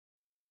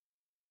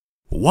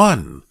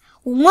1,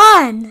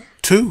 1,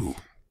 2,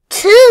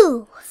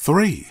 2,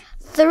 3,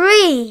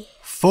 3,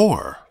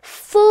 4,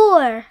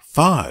 4,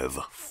 5,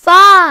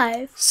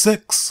 5,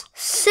 6,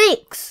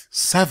 6,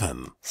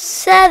 7,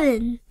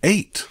 7,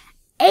 8,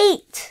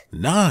 8,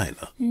 9,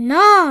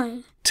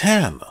 9,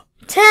 10,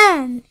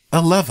 10,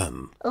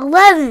 11,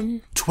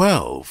 11,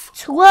 12,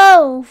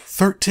 12,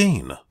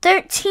 13,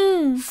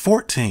 13,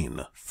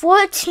 14,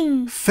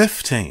 14,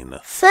 15,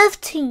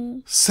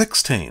 15,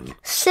 16,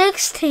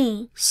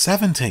 16,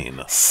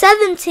 17,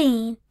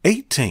 17,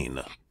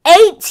 18,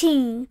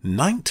 18,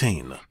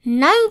 19,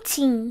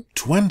 19,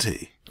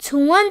 20,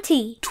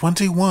 20,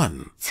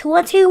 21,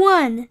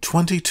 21,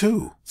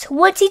 22,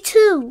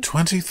 22,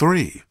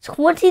 23,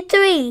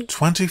 23,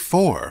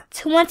 24,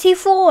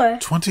 24,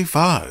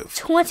 25,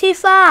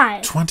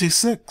 25,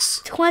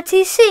 26,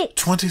 26,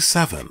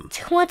 27,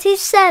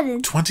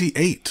 27,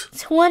 28,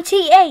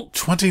 28,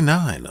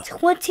 29,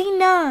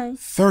 29,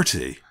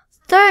 30,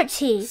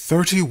 30,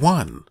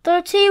 31,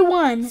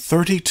 31,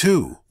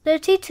 32,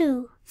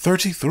 32,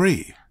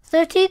 33,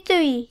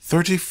 33,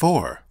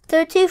 34,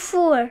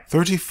 34,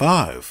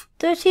 35,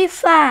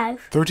 35,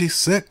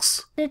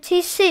 36,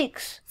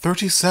 36,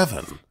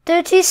 37,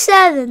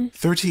 37,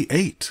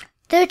 38,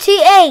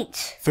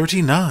 38,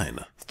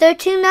 39,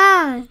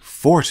 39,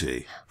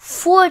 40,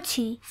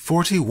 40,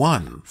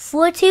 41,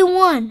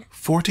 41,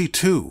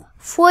 42,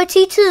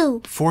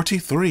 42,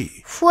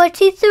 43,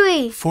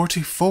 43,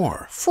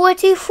 44,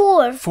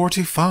 44,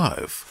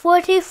 45,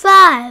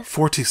 45,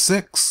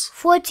 46,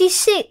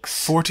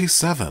 46,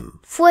 47,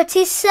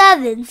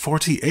 47,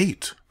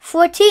 48,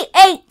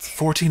 48,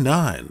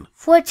 49,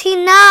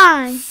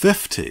 49,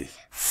 50,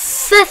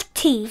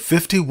 50,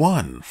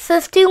 51,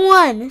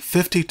 51,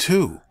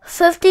 52,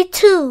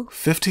 52,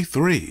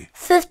 53,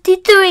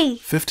 53,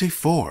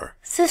 54,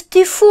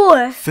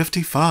 54,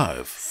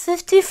 55,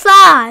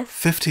 55,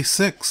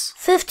 56,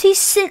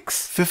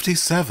 56,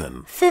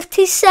 57,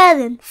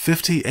 57,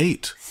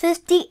 58,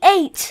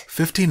 58,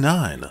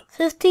 59,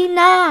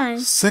 59,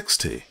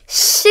 60,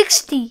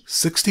 60,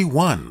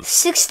 61,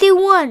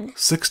 61,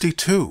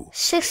 62,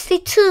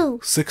 62,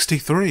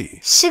 63,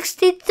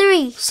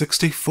 63,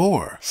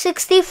 64,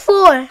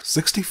 64,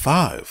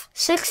 65,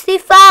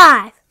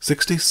 65,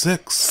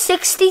 66,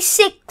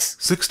 66,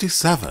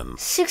 67,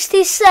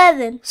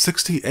 67,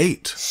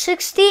 68,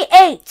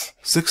 68,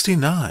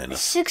 69,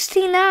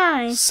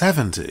 69,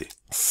 70,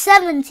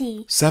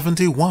 70,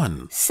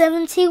 71,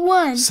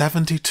 71,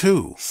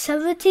 72,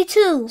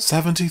 72,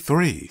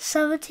 73,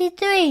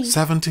 73,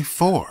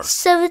 74,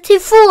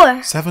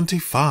 74,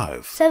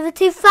 75,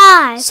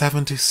 75,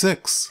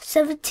 76,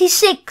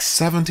 76,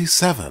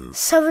 77,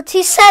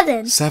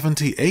 77,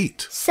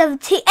 78,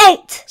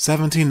 78,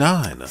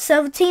 79,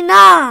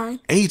 79,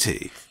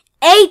 80,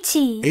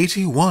 80,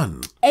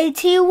 81,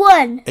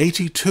 81,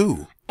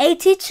 82,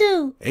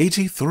 82,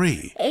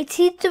 83,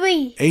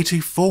 83,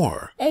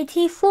 84,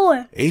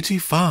 84,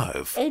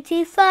 85,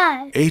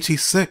 85,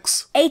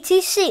 86,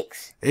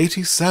 86,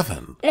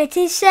 87,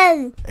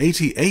 87,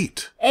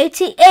 88,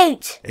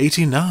 88,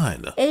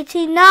 89,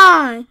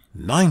 89,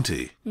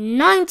 90,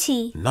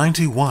 90,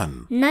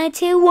 91,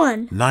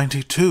 91,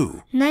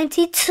 92,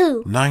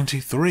 92,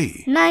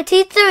 93,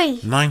 93,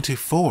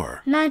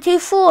 94,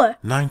 94,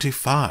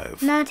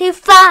 95,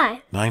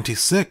 95,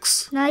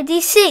 96,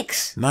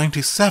 96,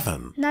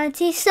 97,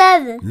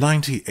 97,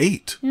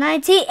 98,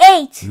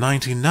 98,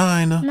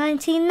 99,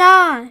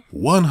 99,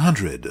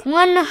 100,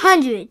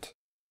 100,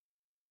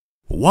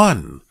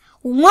 1,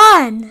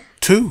 1,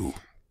 2,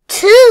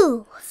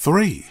 2,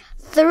 3,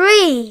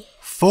 3,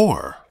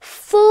 4,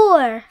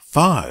 4,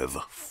 5,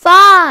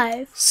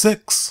 5,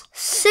 6,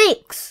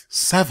 6,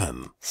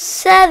 7,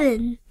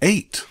 7,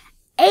 8,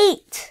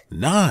 8,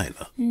 9,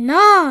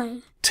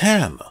 9,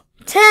 10,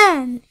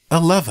 10,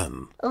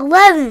 11,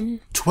 11,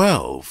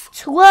 12,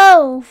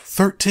 12,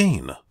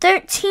 13,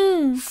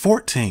 13,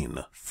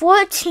 14,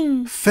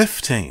 14,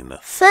 15,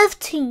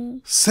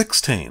 15,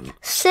 16,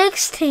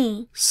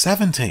 16,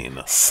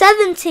 17,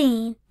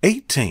 17,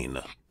 18,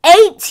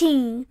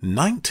 18,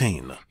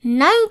 19,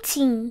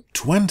 19,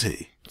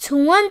 20,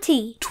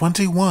 20,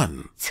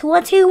 21,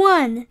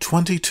 21,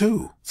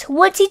 22,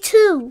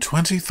 22,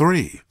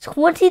 23,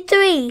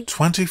 23,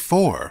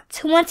 24,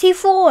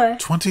 24,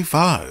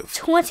 25,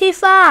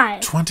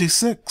 25,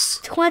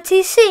 26,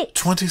 26,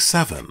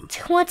 27,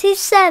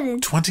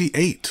 27,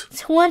 28,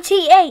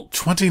 28,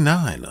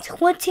 29,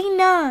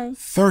 29,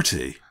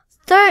 30,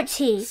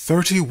 30,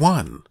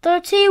 31,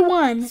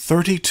 31,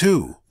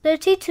 32,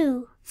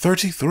 32,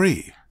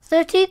 33,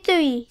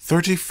 33,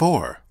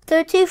 34,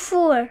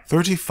 34,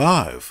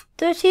 35,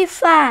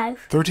 35,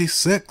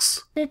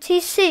 36,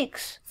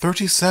 36,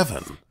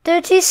 37,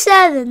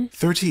 37,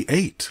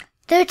 38,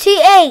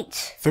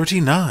 38,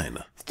 39,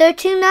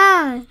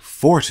 39,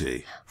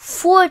 40,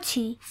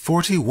 40,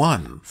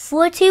 41,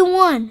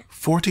 41,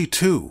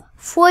 42,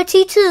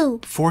 42,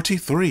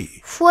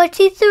 43,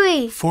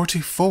 43,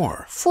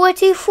 44,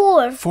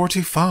 44,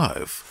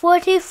 45,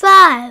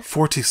 45,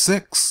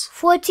 46,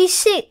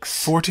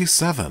 46,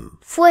 47,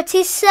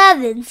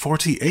 47,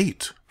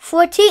 48,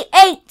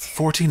 48,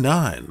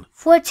 49,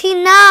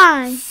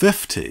 49,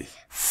 50,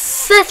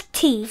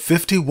 50,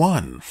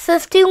 51,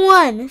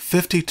 51,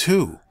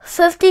 52,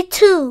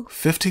 52,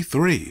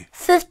 53,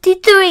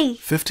 53,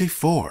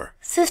 54,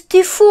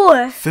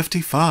 54,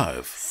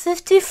 55,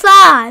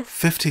 55,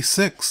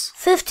 56,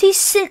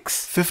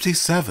 56,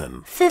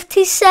 57,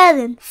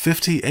 57,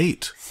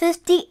 58,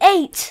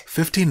 58,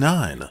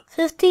 59,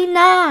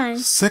 59,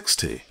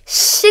 60,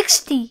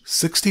 60,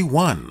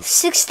 61,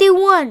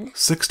 61,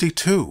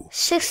 62,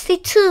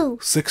 62,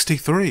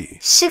 63,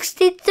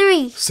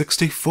 63,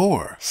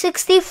 64,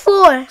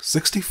 64,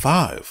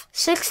 65,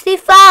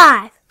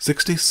 65,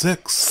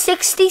 66,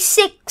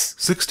 66,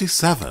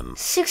 67,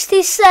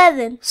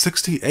 67,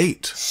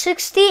 68,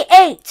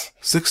 68,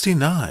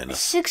 69,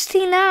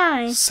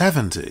 69,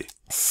 70,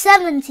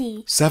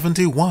 70,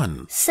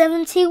 71,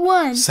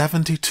 71,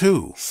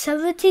 72,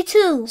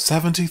 72,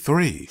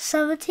 73,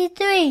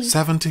 73,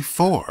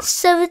 74,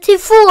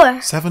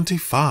 74,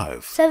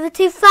 75,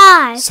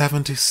 75,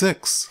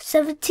 76,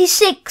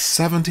 76,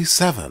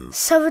 77,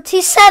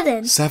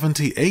 77,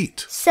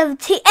 78,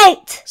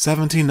 78,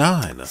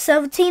 79,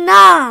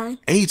 79,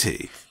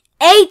 80,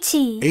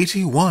 80,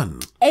 81,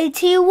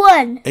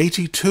 81,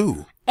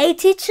 82,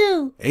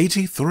 82,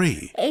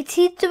 83,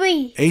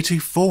 83,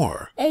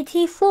 84,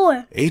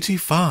 84,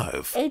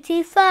 85,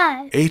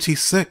 85,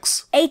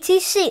 86,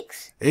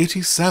 86,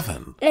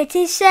 87,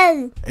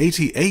 87,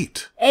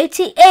 88,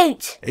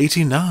 88,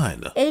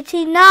 89,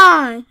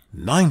 89,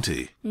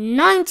 90,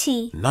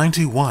 90,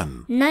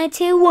 91,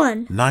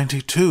 91,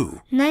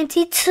 92,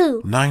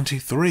 92,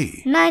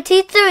 93,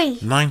 93,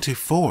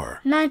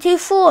 94,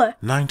 94,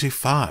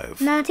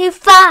 95,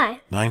 95,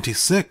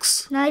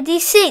 96,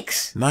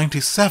 96,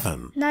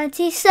 97,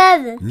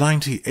 97,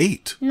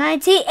 98,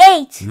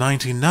 98,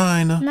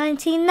 99,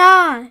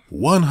 99,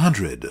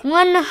 100.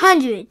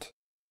 100.